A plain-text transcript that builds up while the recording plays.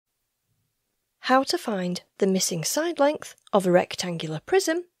How to find the missing side length of a rectangular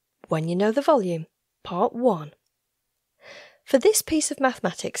prism when you know the volume, Part 1. For this piece of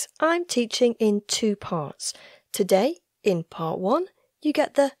mathematics, I'm teaching in 2 parts. Today, in Part 1, you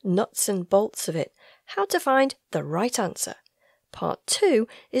get the nuts and bolts of it, how to find the right answer. Part 2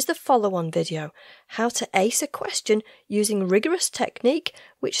 is the follow-on video, how to ace a question using rigorous technique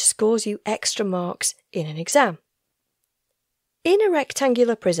which scores you extra marks in an exam. In a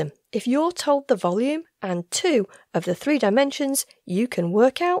rectangular prism, if you're told the volume and 2 of the 3 dimensions, you can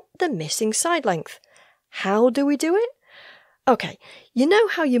work out the missing side length. How do we do it? Okay, you know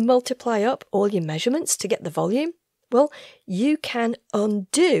how you multiply up all your measurements to get the volume? Well, you can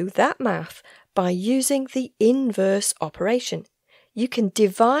undo that math by using the inverse operation. You can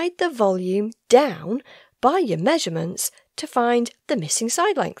divide the volume down by your measurements to find the missing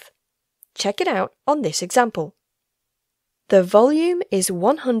side length. Check it out on this example. The volume is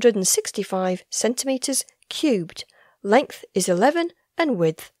 165 centimetres cubed, length is 11 and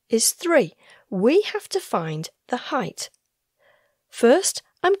width is 3. We have to find the height. First,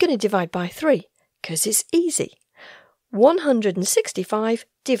 I'm going to divide by 3, because it's easy. 165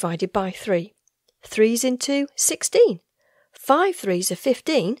 divided by 3. 3's into 16. 5 3's are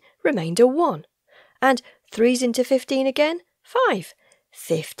 15, remainder 1. And 3's into 15 again, 5.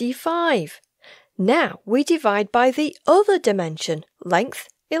 55. Now we divide by the other dimension, length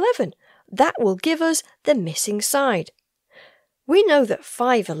 11. That will give us the missing side. We know that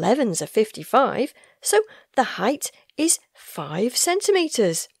 5 11's are 55, so the height is 5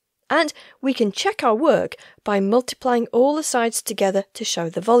 centimetres. And we can check our work by multiplying all the sides together to show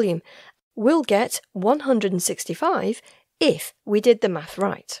the volume. We'll get 165 if we did the math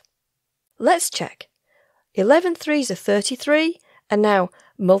right. Let's check. 11 3's are 33, and now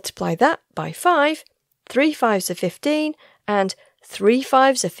multiply that by 5, 3 5's are 15, and 3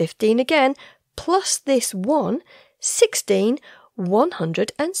 5's are 15 again, plus this 1, 16,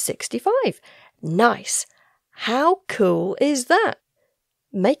 165. Nice! How cool is that?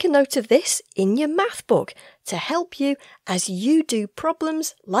 Make a note of this in your math book to help you as you do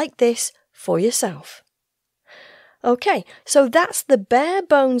problems like this for yourself. Okay, so that's the bare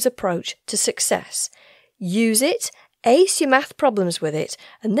bones approach to success. Use it, ace your math problems with it,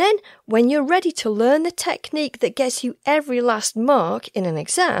 and then when you're ready to learn the technique that gets you every last mark in an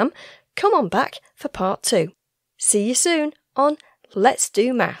exam, come on back for part 2. See you soon on Let's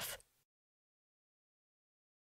Do Math.